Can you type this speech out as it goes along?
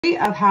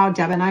of how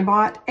Deb and I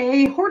bought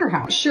a hoarder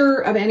house. Not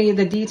sure of any of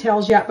the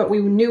details yet, but we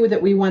knew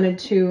that we wanted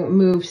to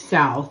move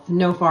south,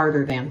 no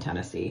farther than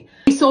Tennessee.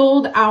 We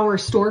sold our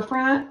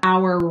storefront,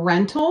 our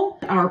rental,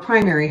 our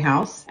primary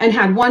house, and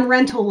had one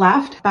rental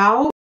left.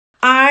 I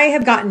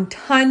have gotten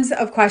tons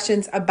of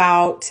questions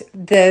about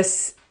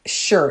this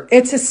shirt.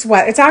 It's a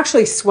sweat. It's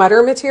actually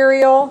sweater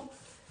material.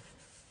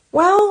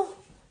 Well,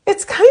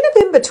 it's kind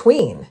of in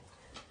between.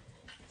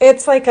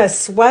 It's like a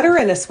sweater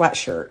and a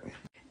sweatshirt.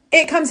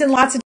 It comes in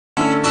lots of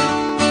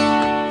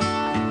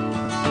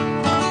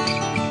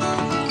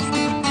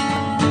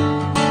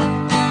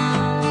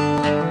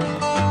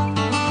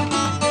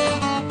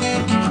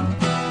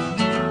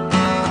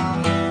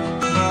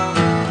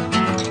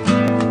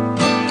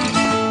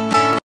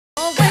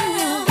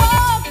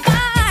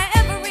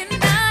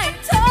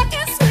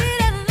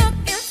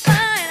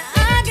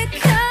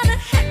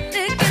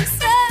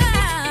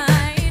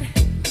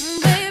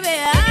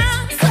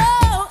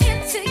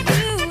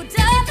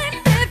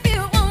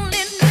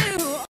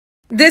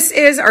This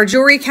is our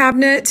jewelry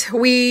cabinet.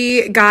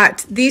 We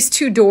got these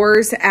two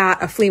doors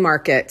at a flea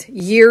market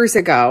years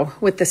ago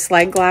with the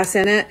slide glass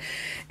in it.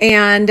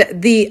 And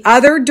the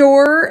other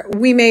door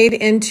we made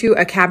into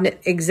a cabinet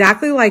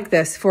exactly like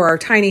this for our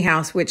tiny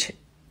house, which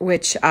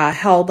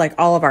held like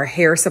all of our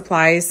hair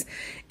supplies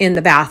in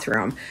the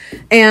bathroom.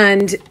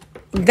 And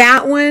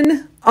that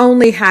one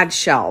only had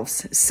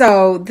shelves.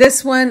 So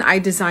this one, I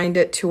designed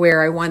it to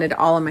where I wanted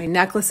all of my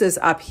necklaces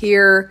up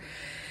here.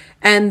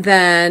 And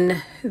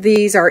then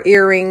these are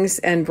earrings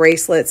and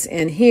bracelets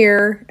in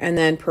here, and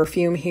then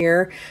perfume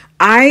here.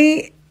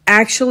 I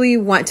actually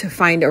want to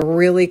find a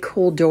really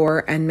cool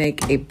door and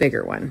make a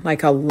bigger one,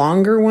 like a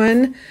longer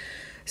one,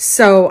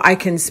 so I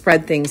can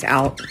spread things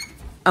out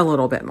a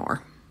little bit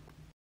more.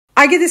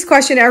 I get this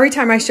question every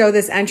time I show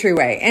this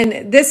entryway,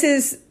 and this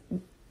is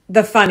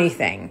the funny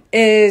thing,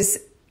 is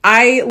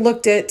I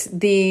looked at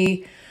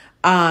the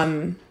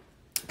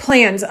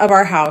plans of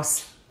our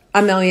house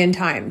a million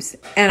times,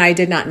 and I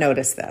did not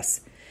notice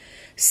this.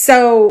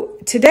 So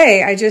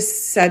today I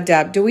just said,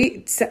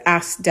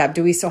 asked Deb,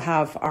 do we still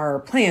have our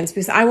plans?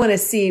 Because I want to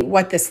see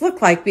what this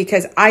looked like,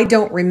 because I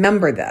don't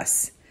remember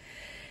this.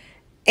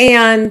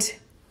 And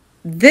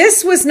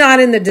this was not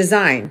in the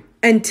design.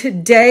 And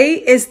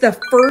today is the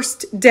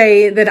first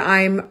day that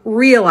I'm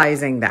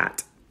realizing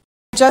that.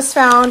 Just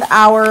found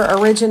our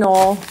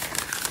original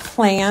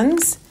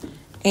plans,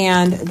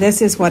 and this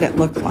is what it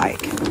looked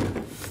like.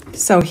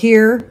 So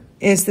here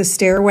is the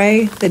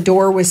stairway. The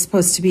door was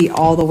supposed to be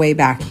all the way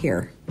back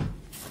here.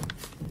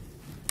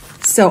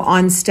 So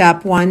on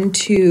step 1,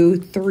 2,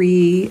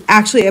 3,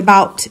 actually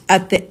about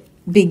at the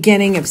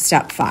beginning of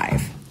step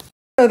 5.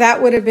 So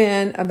that would have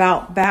been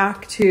about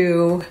back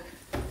to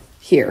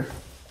here.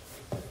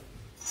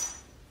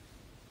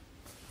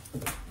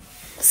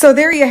 So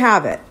there you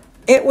have it.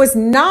 It was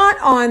not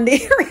on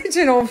the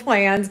original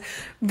plans,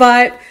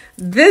 but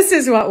this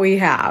is what we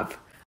have.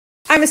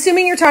 I'm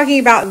assuming you're talking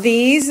about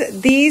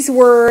these. These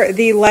were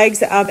the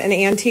legs of an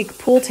antique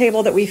pool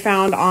table that we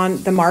found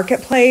on the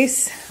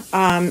marketplace.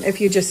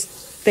 If you just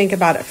think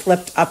about it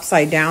flipped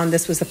upside down,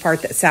 this was the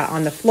part that sat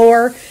on the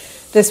floor.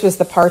 This was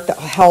the part that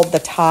held the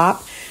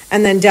top.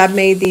 And then Deb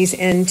made these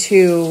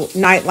into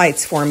night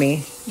lights for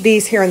me.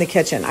 These here in the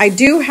kitchen. I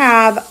do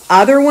have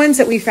other ones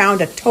that we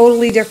found a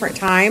totally different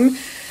time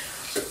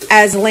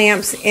as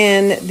lamps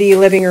in the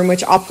living room,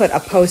 which I'll put a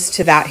post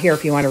to that here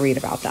if you want to read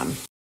about them.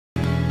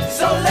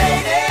 So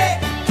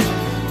lady,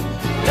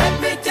 let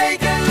me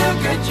take a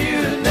look at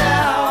you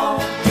now.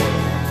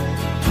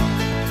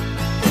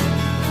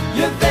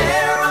 You're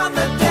there on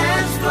the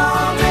dance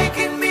floor,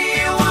 making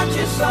me want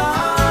you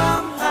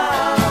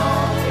somehow.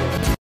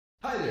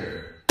 Hi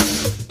there.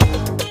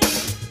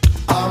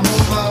 I'm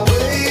on my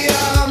way,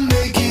 I'm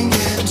making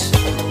it.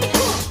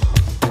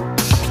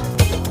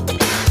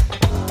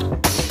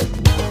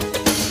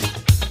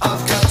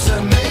 I've got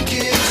to make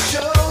it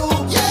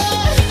show,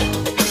 yeah.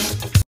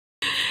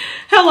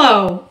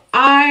 Hello,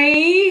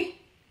 I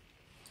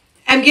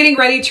am getting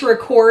ready to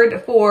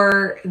record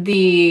for the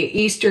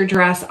Easter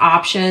dress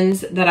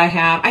options that I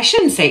have. I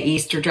shouldn't say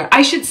Easter dress,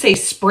 I should say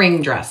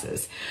spring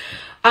dresses.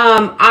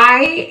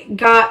 I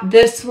got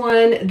this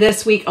one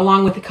this week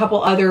along with a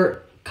couple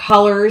other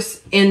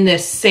colors in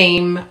this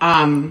same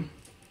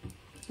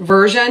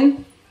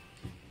version.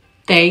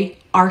 They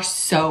are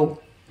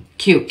so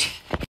cute.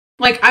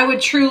 Like, I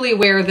would truly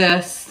wear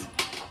this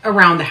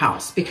around the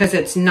house because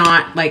it's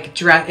not like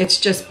dress, it's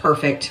just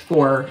perfect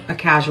for a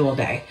casual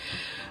day.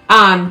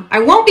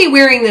 I won't be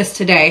wearing this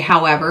today,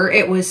 however.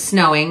 It was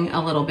snowing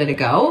a little bit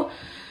ago.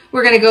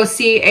 We're gonna go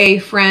see a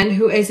friend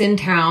who is in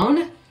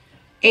town,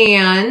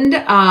 and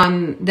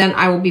then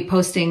I will be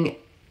posting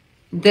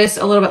this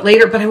a little bit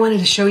later, but I wanted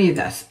to show you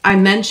this. I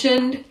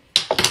mentioned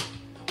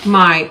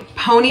my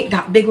pony,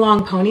 that big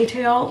long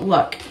ponytail.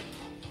 Look,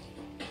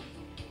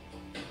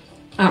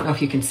 I don't know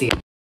if you can see it.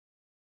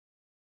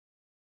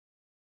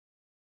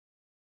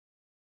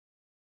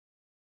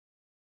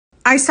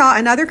 I saw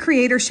another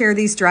creator share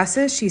these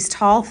dresses. She's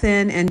tall,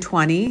 thin, and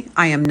 20.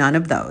 I am none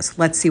of those.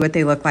 Let's see what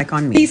they look like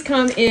on me. These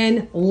come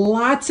in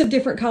lots of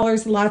different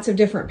colors, lots of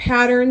different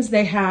patterns.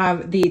 They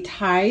have the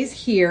ties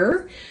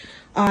here.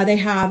 They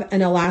have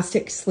an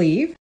elastic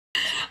sleeve.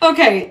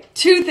 Okay,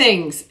 two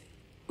things.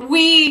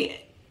 We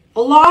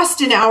lost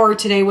an hour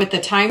today with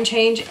the time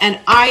change, and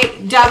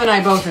Deb and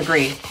I both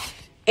agree.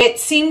 It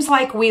seems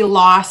like we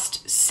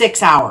lost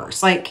 6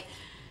 hours. Like,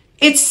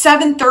 it's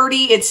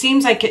 7:30. It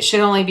seems like it should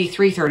only be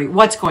 3:30.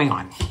 What's going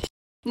on?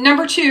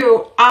 Number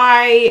two,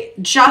 I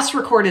just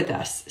recorded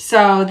this.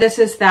 So this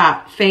is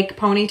that fake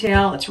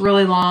ponytail. It's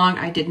really long.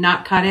 I did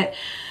not cut it,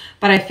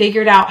 but I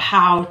figured out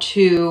how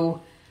to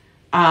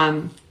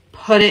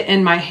put it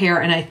in my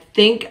hair. And I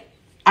think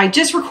I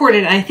just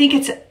recorded it. And I think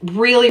it's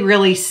really,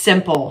 really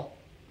simple.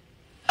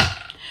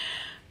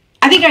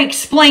 I think I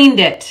explained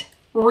it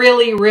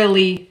really,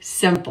 really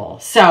simple.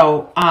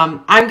 So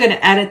I'm going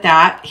to edit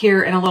that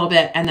here in a little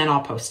bit, and then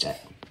I'll post it.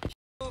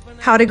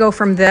 How to go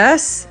from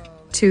this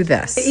to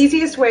this. The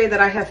easiest way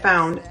that I have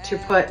found to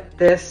put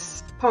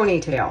this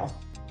ponytail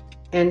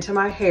into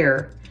my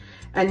hair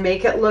and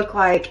make it look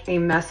like a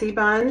messy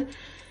bun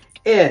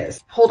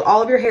is hold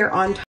all of your hair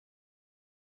on top.